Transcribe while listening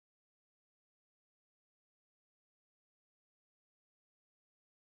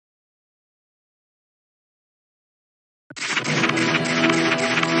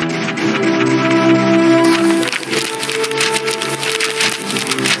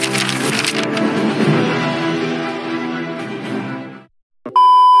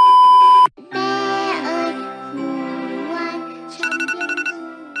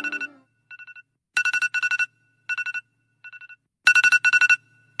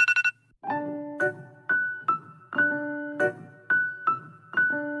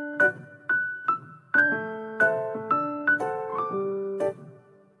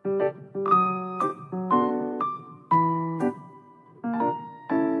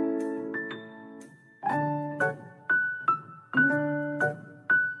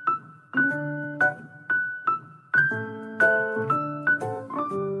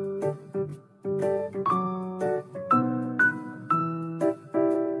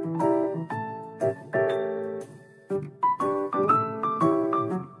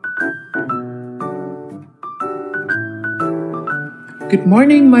Good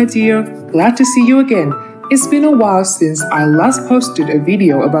morning, my dear. Glad to see you again. It's been a while since I last posted a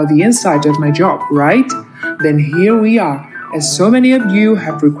video about the inside of my job, right? Then here we are, as so many of you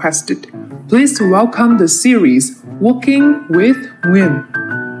have requested. Please welcome the series, Working with Hanh.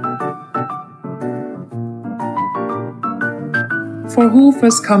 For who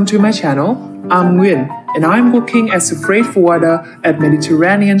first come to my channel, I'm Hanh, and I'm working as a freight forwarder at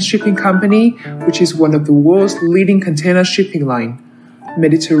Mediterranean Shipping Company, which is one of the world's leading container shipping line.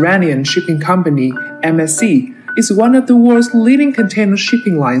 Mediterranean Shipping Company, MSC, is one of the world's leading container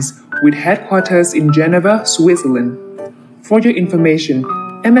shipping lines with headquarters in Geneva, Switzerland. For your information,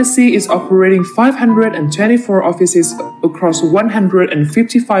 MSC is operating 524 offices across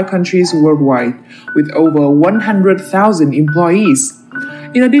 155 countries worldwide, with over 100,000 employees.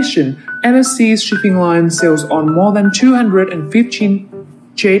 In addition, MSC's shipping line sails on more than 215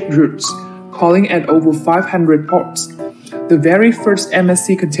 trade routes, calling at over 500 ports. The very first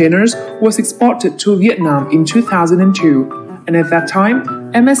MSC containers was exported to Vietnam in 2002, and at that time,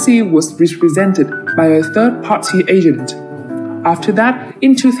 MSC was represented by a third-party agent. After that,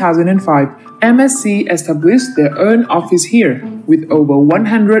 in 2005, MSC established their own office here, with over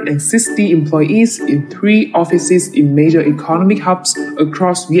 160 employees in 3 offices in major economic hubs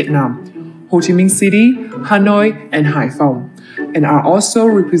across Vietnam, Ho Chi Minh City, Hanoi, and Hải Phòng, and are also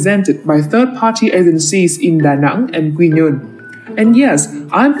represented by third-party agencies in Da Nang and Quy Nhơn. And yes,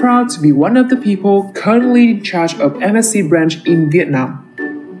 I'm proud to be one of the people currently in charge of MSC branch in Vietnam.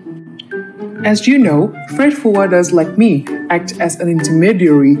 As you know, freight forwarders like me act as an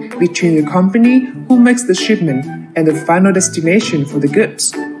intermediary between the company who makes the shipment and the final destination for the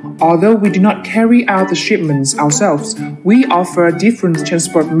goods. Although we do not carry out the shipments ourselves, we offer different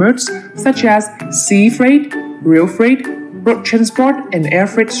transport modes such as sea freight, rail freight, road transport, and air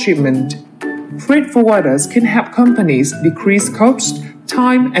freight shipment. Freight forwarders can help companies decrease cost,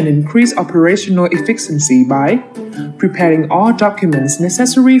 time, and increase operational efficiency by preparing all documents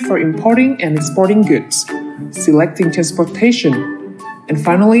necessary for importing and exporting goods, selecting transportation, and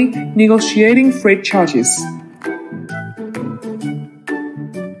finally, negotiating freight charges.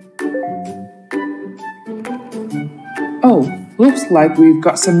 Oh, looks like we've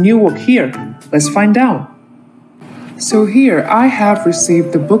got some new work here. Let's find out. So here I have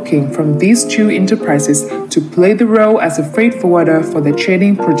received the booking from these 2 enterprises to play the role as a freight forwarder for the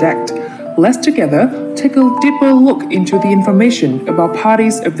trading project. Let's together take a deeper look into the information about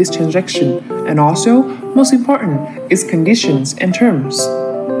parties of this transaction and also, most important, its conditions and terms.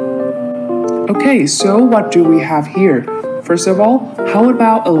 Okay, so what do we have here? First of all, how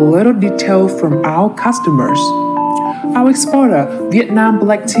about a little detail from our customers? Our exporter, Vietnam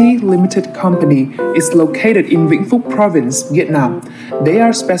Black Tea Limited Company, is located in Vĩnh Phúc Province, Vietnam. They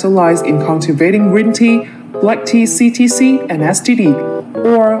are specialized in cultivating green tea, black tea CTC, and STD,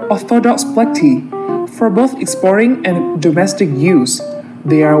 or Orthodox Black Tea, for both exporting and domestic use.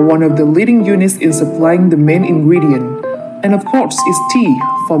 They are one of the leading units in supplying the main ingredient. And of course, is tea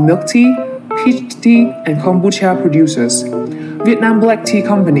for milk tea, peach tea, and kombucha producers. Vietnam Black Tea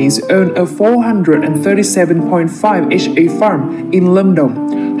Companies own a 437.5 ha farm in Lâm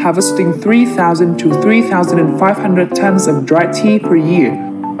Đồng, harvesting 3,000 to 3,500 tons of dried tea per year,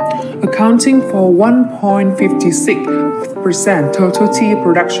 accounting for 1.56% total tea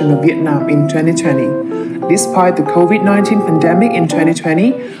production of Vietnam in 2020. Despite the COVID-19 pandemic in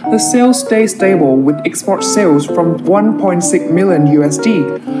 2020, the sales stayed stable with export sales from $1.6 million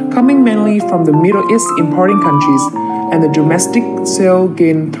coming mainly from the Middle East importing countries, and the domestic sale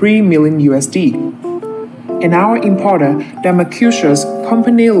gained $3 million. And our importer, Damascus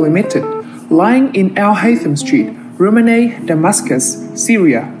Company Limited, lying in Al Haytham Street, Romania, Damascus,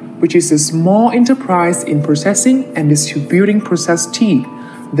 Syria, which is a small enterprise in processing and distributing processed tea.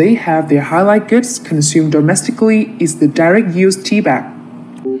 They have their highlight goods consumed domestically is the direct use tea bag.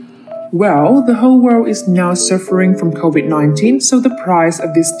 Well, the whole world is now suffering from COVID-19, so the price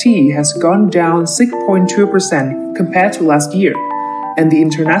of this tea has gone down 6.2% compared to last year, and the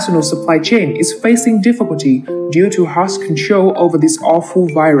international supply chain is facing difficulty due to harsh control over this awful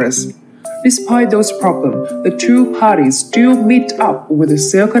virus. Despite those problems, the 2 parties still meet up with a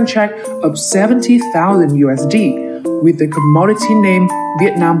sale contract of $70,000 with the commodity name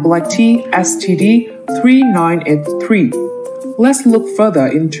Vietnam Black Tea STD 3983. Let's look further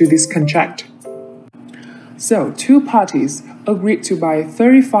into this contract. So, 2 parties agreed to buy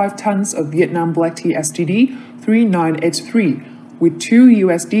 35 tons of Vietnam Black Tea STD 3983 with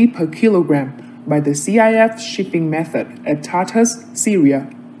 $2 per kilogram by the CIF shipping method at Tartus, Syria.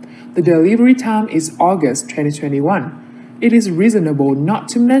 The delivery time is August 2021. It is reasonable not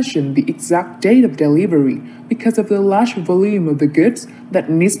to mention the exact date of delivery because of the large volume of the goods that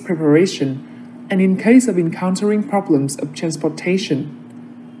needs preparation, and in case of encountering problems of transportation.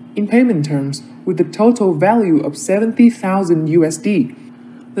 In payment terms, with a total value of 70,000 USD,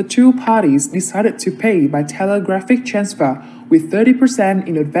 the two parties decided to pay by telegraphic transfer with 30%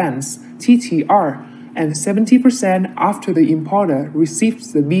 in advance (TTR) and 70% after the importer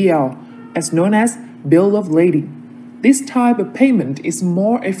receives the BL, as known as Bill of Lading. This type of payment is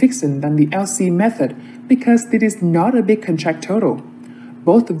more efficient than the LC method because it is not a big contract total.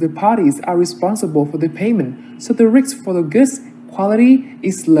 Both of the parties are responsible for the payment, so the risk for the goods quality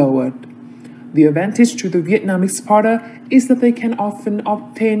is lowered. The advantage to the Vietnam exporter is that they can often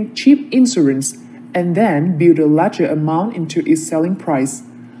obtain cheap insurance and then build a larger amount into its selling price.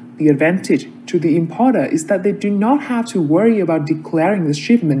 The advantage to the importer is that they do not have to worry about declaring the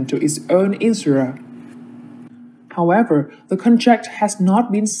shipment to its own insurer. However, the contract has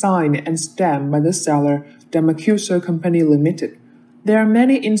not been signed and stamped by the seller, Damacuso Company Limited. There are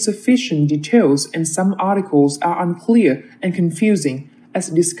many insufficient details and some articles are unclear and confusing, as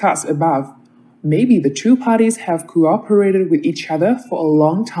discussed above. Maybe the two parties have cooperated with each other for a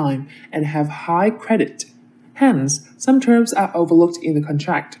long time and have high credit. Hence, some terms are overlooked in the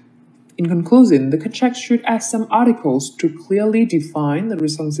contract. In conclusion, the contract should add some articles to clearly define the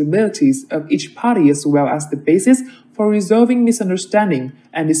responsibilities of each party as well as the basis for resolving misunderstanding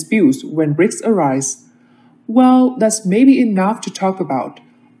and disputes when risks arise. Well, that's maybe enough to talk about.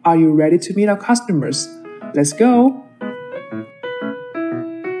 Are you ready to meet our customers? Let's go!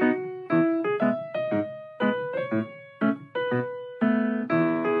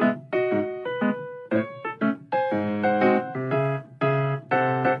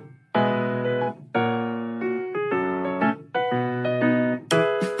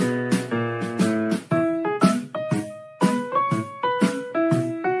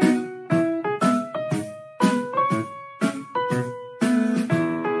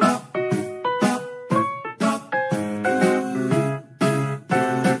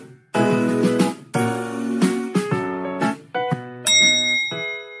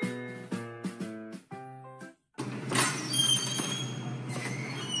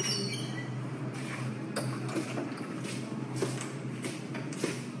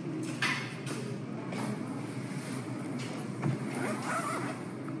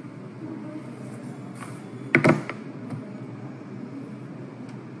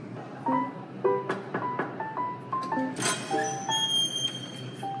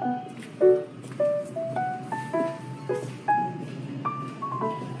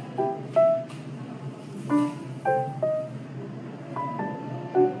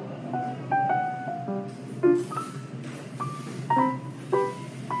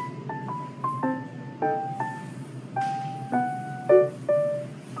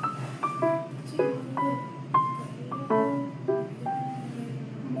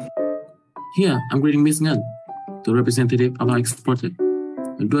 Here, I'm greeting Miss Ngân, the representative of our exporter.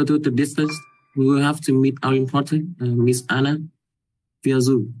 Due to the distance, we will have to meet our importer, Miss Anna, via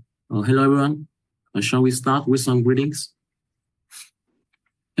Zoom. Hello, everyone. Shall we start with some greetings?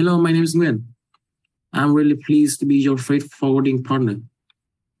 Hello, my name is Nguyen. I'm really pleased to be your freight forwarding partner.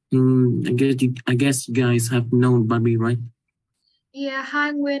 I guess you guys have known about me, right? Yeah,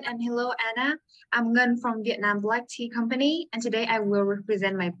 hi Nguyen and hello Anna. I'm Ngân from Vietnam Black Tea Company, and today I will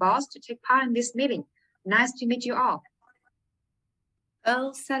represent my boss to take part in this meeting. Nice to meet you all.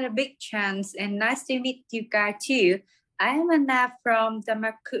 Oh, such a big chance, and nice to meet you guys too. I am Anna from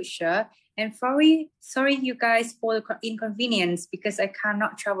Damacuso, and sorry you guys for the inconvenience because I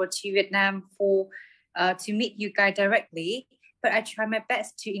cannot travel to Vietnam to meet you guys directly, but I try my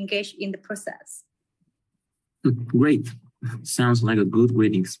best to engage in the process. Great. Sounds like a good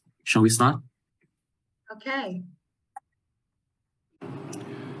greetings. Shall we start? Okay.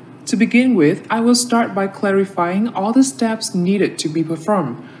 To begin with, I will start by clarifying all the steps needed to be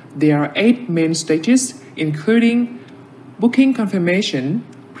performed. There are 8 main stages, including booking confirmation,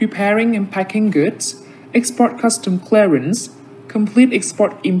 preparing and packing goods, export custom clearance, complete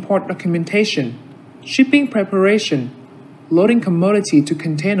export-import documentation, shipping preparation, loading commodity to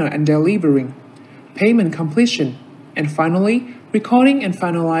container and delivering, payment completion, and finally, recording and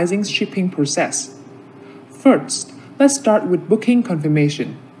finalizing shipping process. First, let's start with booking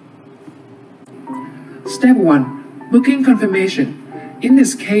confirmation. Step 1. Booking confirmation. In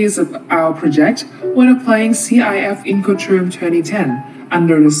this case of our project, when applying CIF Incoterm 2010,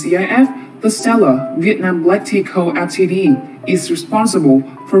 under the CIF, the seller, Vietnam Black Tea Co. Ltd., is responsible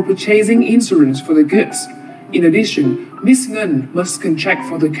for purchasing insurance for the goods. In addition, Ms. Ngân must contract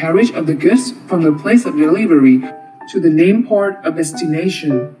for the carriage of the goods from the place of delivery to the name port of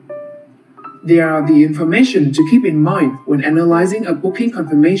destination. There are the information to keep in mind when analyzing a booking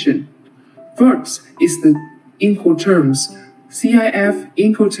confirmation. First is the Incoterms, CIF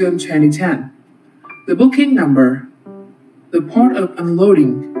Incoterm 2010. The booking number. The port of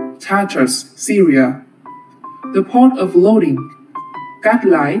unloading, Tartus, Syria. The port of loading, Cát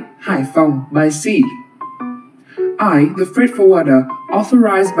Lái, Hải Phòng by sea. I, the freight forwarder,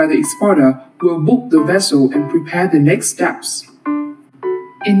 authorized by the exporter, will book the vessel and prepare the next steps.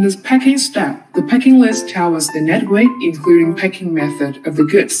 In the packing step, the packing list tells us the net weight, including packing method of the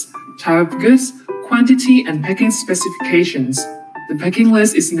goods, type of goods, quantity, and packing specifications. The packing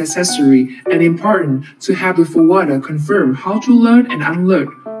list is necessary and important to have the forwarder confirm how to load and unload,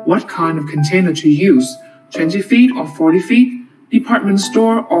 what kind of container to use, 20 feet or 40 feet, department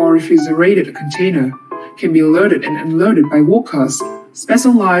store or refrigerated container, can be loaded and unloaded by workers,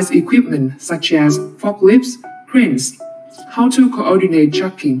 specialized equipment such as forklifts, cranes, how to coordinate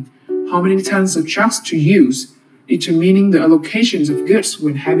trucking, how many tons of trucks to use, determining the allocations of goods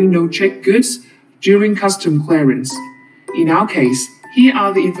when having no checked goods during custom clearance. In our case, here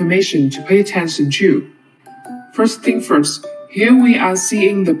are the information to pay attention to. First thing first, here we are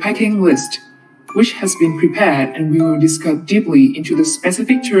seeing the packing list, which has been prepared, and we will discuss deeply into the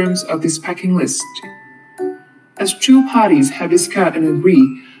specific terms of this packing list. As two parties have discussed and agreed,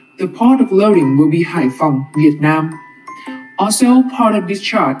 the port of loading will be Hải Phòng, Vietnam. Also, part of this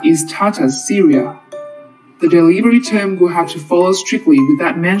chart is Tartus, Syria. The delivery term will have to follow strictly with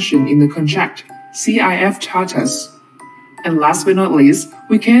that mentioned in the contract, CIF Tartus. And last but not least,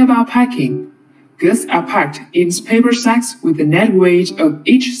 we care about packing. Goods are packed in paper sacks with the net weight of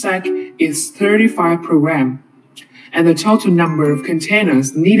each sack is 35 per gram. And the total number of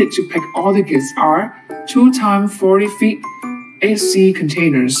containers needed to pack all the goods are 2 times 40 feet AC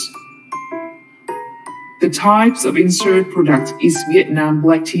containers. The types of insert product is Vietnam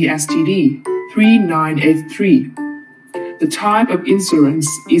Black Tea STD 3983. The type of insurance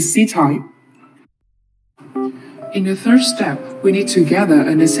is C-type. In the third step, we need to gather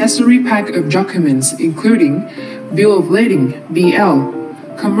a necessary pack of documents including Bill of Lading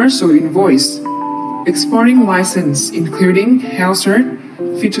BL, Commercial Invoice, Exporting License including Health Cert,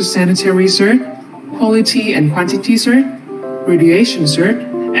 Phytosanitary Cert, Quality and Quantity Cert, Radiation Cert,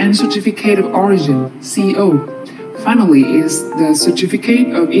 and Certificate of Origin CO. Finally is the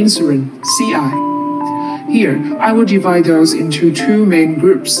Certificate of Insurance CI. Here, I will divide those into two main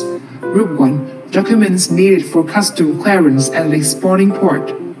groups. Group 1, documents needed for custom clearance at the exporting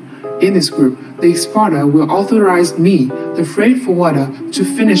port. In this group, the exporter will authorize me, the freight forwarder, to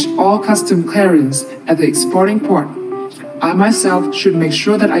finish all custom clearance at the exporting port. I myself should make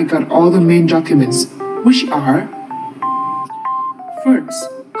sure that I got all the main documents, which are: first,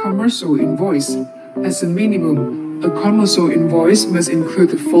 commercial invoice. As a minimum, a commercial invoice must include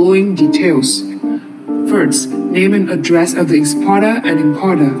the following details. First, name and address of the exporter and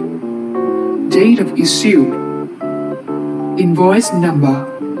importer, date of issue, invoice number,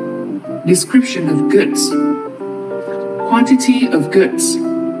 description of goods, quantity of goods,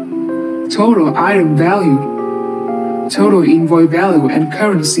 total item value, total invoice value and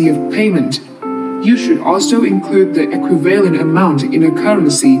currency of payment. You should also include the equivalent amount in a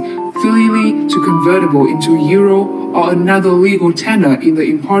currency freely to convertible into euro or another legal tender in the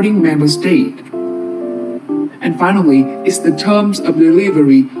importing member state. And finally, is the terms of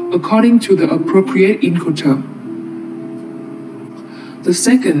delivery according to the appropriate Incoterm. The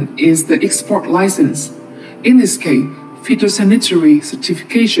second is the export license. In this case, phytosanitary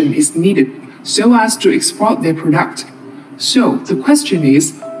certification is needed so as to export their product. So the question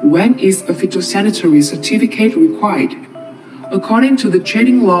is, when is a phytosanitary certificate required? According to the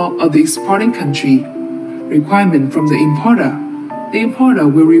trading law of the exporting country, requirement from the importer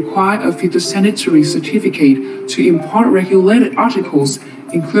will require a phytosanitary certificate to import regulated articles,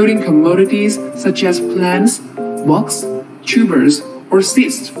 including commodities such as plants, bugs, tubers, or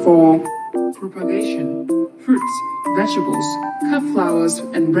seeds for propagation, fruits, vegetables, cut flowers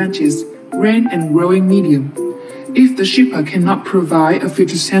and branches, grain and growing medium. If the shipper cannot provide a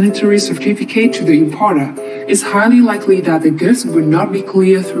phytosanitary certificate to the importer, it's highly likely that the goods will not be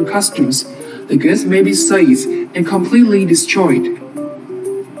cleared through customs. The goods may be seized and completely destroyed.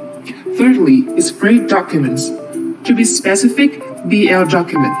 Thirdly is freight documents. To be specific, BL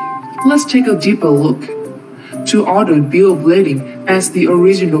document. Let's take a deeper look. To order bill of lading, as the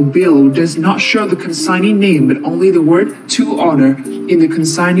original bill does not show the consignee name but only the word to order in the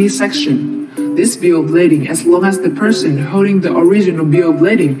consignee section. This bill of lading, as long as the person holding the original bill of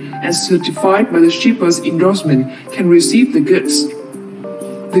lading as certified by the shipper's endorsement, can receive the goods.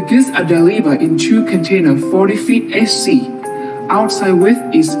 The goods are delivered in two containers 40 feet HC. Outside width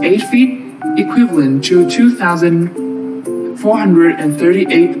is 8 feet, equivalent to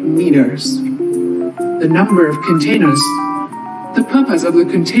 2,438 meters. The number of containers. The purpose of the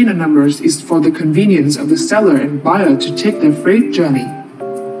container numbers is for the convenience of the seller and buyer to take their freight journey.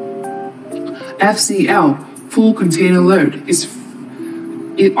 FCL, full container load, is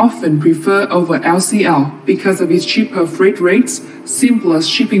often preferred over LCL because of its cheaper freight rates, simpler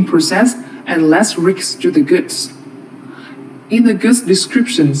shipping process, and less risks to the goods. In the goods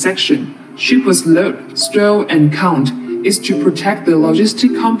description section, shipper's load, store, and count is to protect the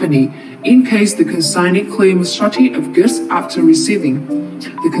logistic company in case the consignee claims shortage of goods after receiving.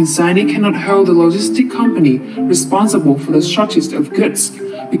 The consignee cannot hold the logistic company responsible for the shortage of goods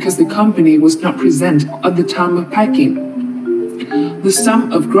because the company was not present at the time of packing. The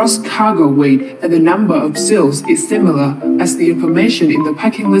sum of gross cargo weight and the number of seals is similar as the information in the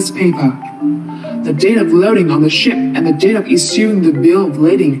packing list paper. The date of loading on the ship and the date of issuing the bill of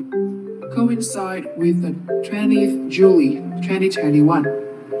lading coincide with the 20th July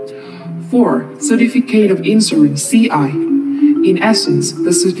 2021. 4. Certificate of Insurance CI. In essence,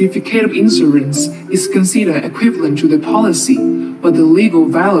 the certificate of insurance is considered equivalent to the policy, but the legal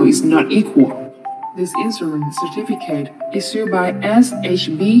value is not equal. This insurance certificate, issued by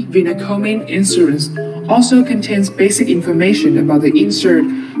SHB Vinacomin Insurance, also contains basic information about the insured,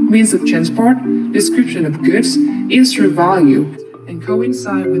 means of transport, description of goods, insured value, and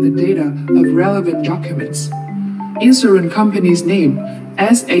coincide with the data of relevant documents. Insurance company's name,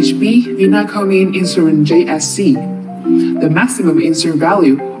 SHB Vinacomin Insurance JSC. The maximum insured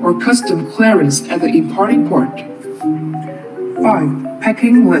value or custom clearance at the importing port. 5.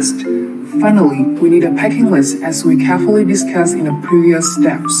 Packing list. Finally, we need a packing list as we carefully discussed in the previous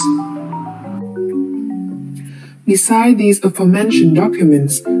steps. Besides these aforementioned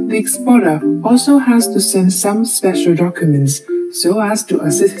documents, the exporter also has to send some special documents so as to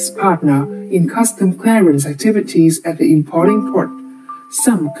assist his partner in custom clearance activities at the importing port.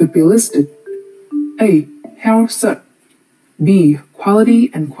 Some could be listed. A. Health cert. B.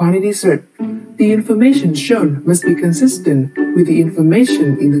 Quality and quantity cert. The information shown must be consistent with the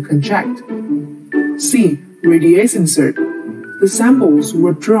information in the contract. C. Radiation cert. The samples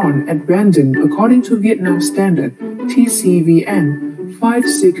were drawn at random according to Vietnam Standard TCVN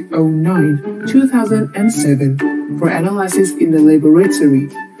 5609-2007 for analysis in the laboratory.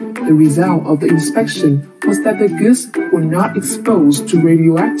 The result of the inspection was that the goods were not exposed to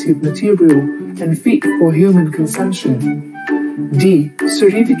radioactive material and fit for human consumption. D.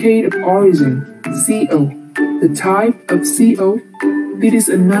 Certificate of Origin CO. The type of CO. It is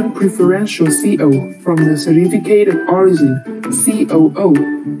a non-preferential CO from the Certificate of Origin COO,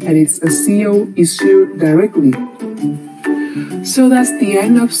 and it's a CO issued directly. So that's the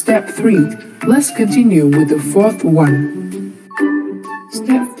end of step 3. Let's continue with the fourth one.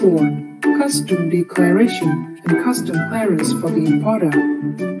 Step 4. Custom declaration and custom clearance for the importer.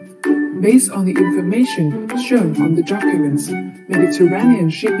 Based on the information shown on the documents, Mediterranean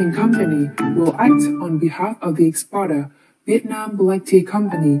Shipping Company will act on behalf of the exporter, Vietnam Black Tea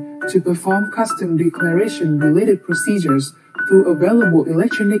Company, to perform custom declaration related procedures through available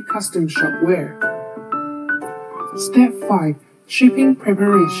electronic custom shopware. Step 5. Shipping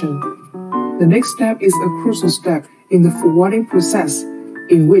preparation. The next step is a crucial step in the forwarding process,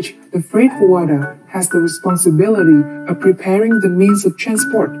 in which the freight forwarder has the responsibility of preparing the means of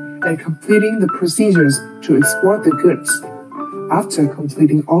transport and completing the procedures to export the goods. After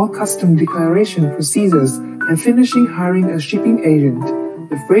completing all custom declaration procedures and finishing hiring a shipping agent,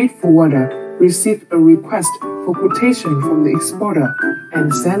 the freight forwarder receives a request for quotation from the exporter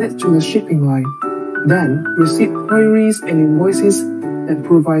and sends it to the shipping line. Then receive queries and invoices and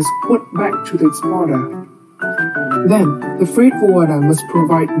provides quote back to the exporter. Then, the freight forwarder must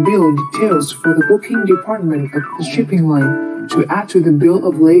provide bill details for the booking department of the shipping line to add to the bill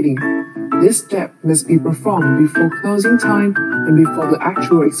of lading. This step must be performed before closing time and before the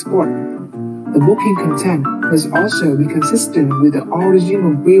actual export. The booking content must also be consistent with the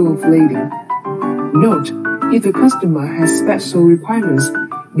original bill of lading. Note, if the customer has special requirements,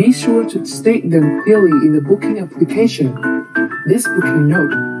 be sure to state them clearly in the booking application. This booking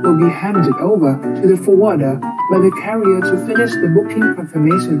note will be handed over to the forwarder by the carrier to finish the booking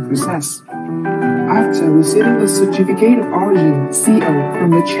confirmation process. After receiving the Certificate of Origin CO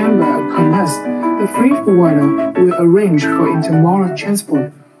from the Chamber of Commerce, the freight forwarder will arrange for intermodal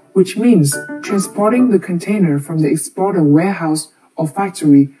transport, which means transporting the container from the exporter warehouse or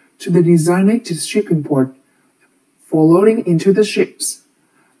factory to the designated shipping port for loading into the ships.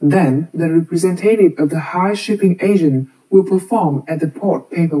 Then, the representative of the high shipping agent will perform at the port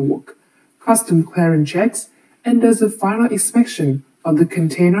paperwork, custom clearance checks, and does the final inspection of the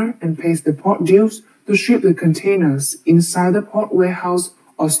container and pays the port dues to ship the containers inside the port warehouse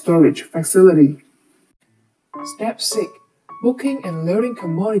or storage facility. Step 6. Booking and loading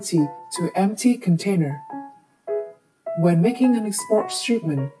commodity to empty container. When making an export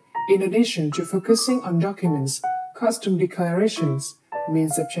shipment, in addition to focusing on documents, custom declarations,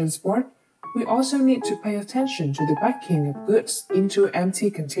 means of transport, we also need to pay attention to the packing of goods into empty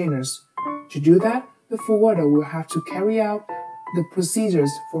containers. To do that, the forwarder will have to carry out the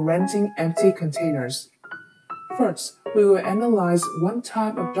procedures for renting empty containers. First, we will analyze one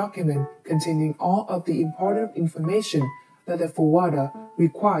type of document containing all of the important information that the forwarder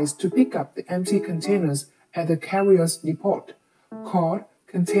requires to pick up the empty containers at the carrier's depot, called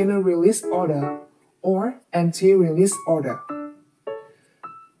Container Release Order or Empty Release Order.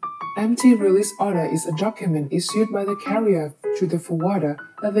 Empty Release Order is a document issued by the carrier to the forwarder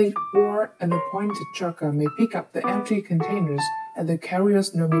that they or an appointed trucker may pick up the empty containers at the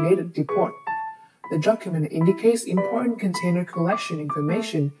carrier's nominated depot. The document indicates important container collection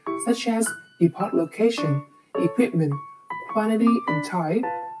information such as depot location, equipment, quantity and type,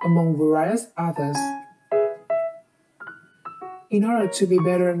 among various others. In order to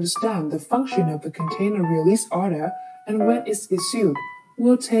better understand the function of the container release order and when it's issued,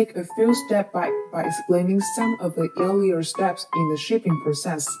 we'll take a few steps back by explaining some of the earlier steps in the shipping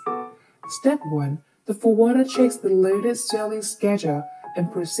process. Step 1. The forwarder checks the latest sailing schedule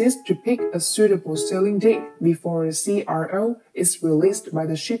and proceeds to pick a suitable sailing date before a CRO is released by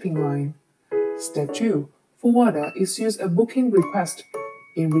the shipping line. Step 2. Forwarder issues a booking request.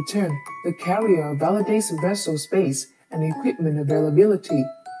 In return, the carrier validates vessel space and equipment availability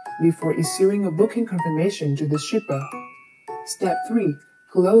before issuing a booking confirmation to the shipper. Step 3.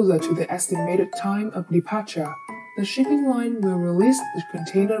 Closer to the estimated time of departure, the shipping line will release the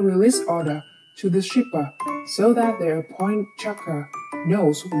container release order to the shipper so that their appointed trucker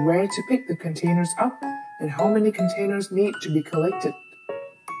knows where to pick the containers up and how many containers need to be collected.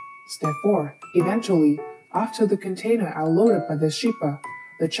 Step 4. Eventually, after the containers are loaded by the shipper,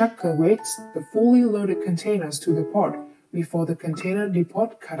 the trucker waits the fully loaded containers to the port before the container depot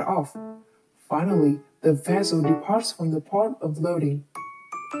cut off. Finally, the vessel departs from the port of loading.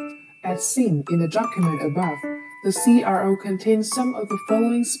 As seen in the document above, the CRO contains some of the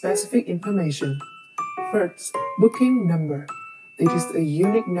following specific information. First, booking number. It is a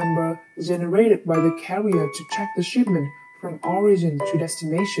unique number generated by the carrier to track the shipment from origin to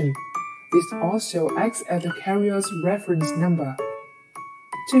destination. This also acts as the carrier's reference number.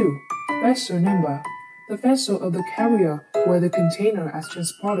 2. Vessel number. The vessel of the carrier where the container is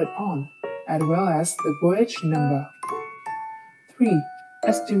transported on, as well as the voyage number. 3.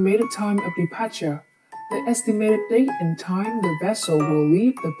 Estimated time of departure. The estimated date and time the vessel will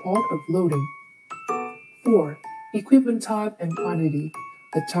leave the port of loading. 4. Equipment type and quantity.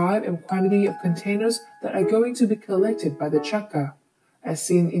 The type and quantity of containers that are going to be collected by the trucker. As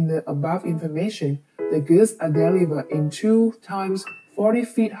seen in the above information, the goods are delivered in 2 times 40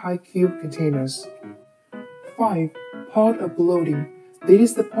 feet high cube containers. 5. Port of loading.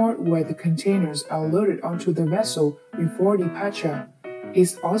 This is the port where the containers are loaded onto the vessel before departure.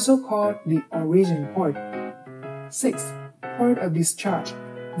 It's also called the origin port. 6. Port of discharge.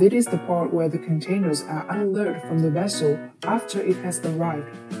 This is the port where the containers are unloaded from the vessel after it has arrived.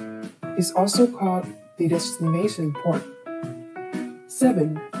 It's also called the destination port.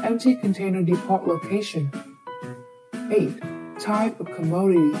 7. Empty container depot location. 8. Type of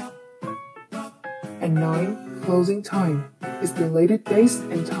commodity. And 9. Closing time. Is the latest days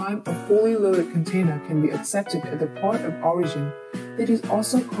and time a fully loaded container can be accepted at the port of origin. It is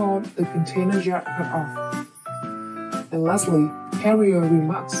also called the container yard cutoff. And lastly, carrier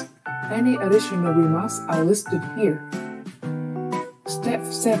remarks. Any additional remarks are listed here. Step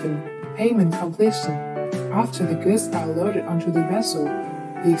 7. Payment completion. After the goods are loaded onto the vessel,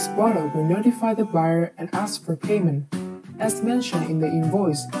 the exporter will notify the buyer and ask for payment. As mentioned in the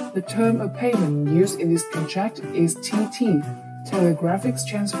invoice, the term of payment used in this contract is TT, telegraphic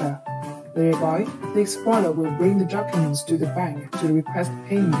transfer. Thereby, the exporter will bring the documents to the bank to request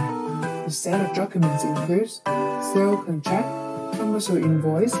payment. The set of documents includes sale contract, commercial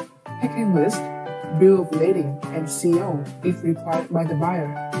invoice, packing list, bill of lading, and CO if required by the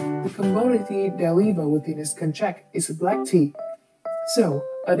buyer. The commodity delivered within this contract is black tea. So,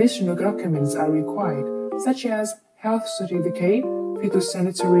 additional documents are required, such as health certificate,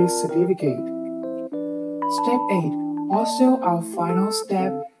 phytosanitary certificate. Step 8. Also our final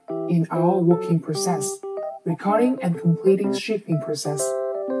step in our working process, recording and completing shipping process.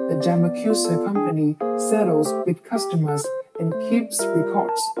 The Damacusa company settles with customers and keeps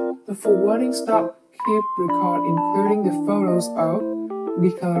records. The forwarding stop keep record including the photos of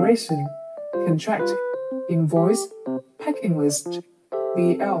declaration, contract, invoice, packing list,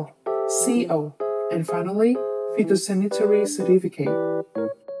 BL, CO, and finally, phytosanitary certificate.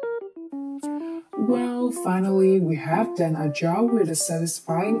 Well, finally, we have done our job with a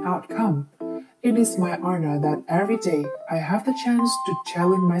satisfying outcome. It is my honor that every day I have the chance to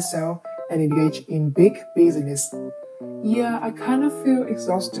challenge myself and engage in big business. Yeah, I kind of feel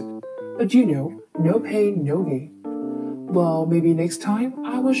exhausted, but no pain, no gain. Well, maybe next time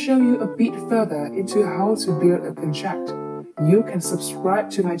I will show you a bit further into how to build a contract. You can subscribe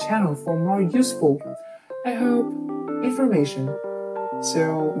to my channel for more useful, I hope, information.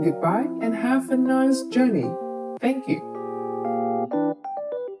 So goodbye and have a nice journey. Thank you.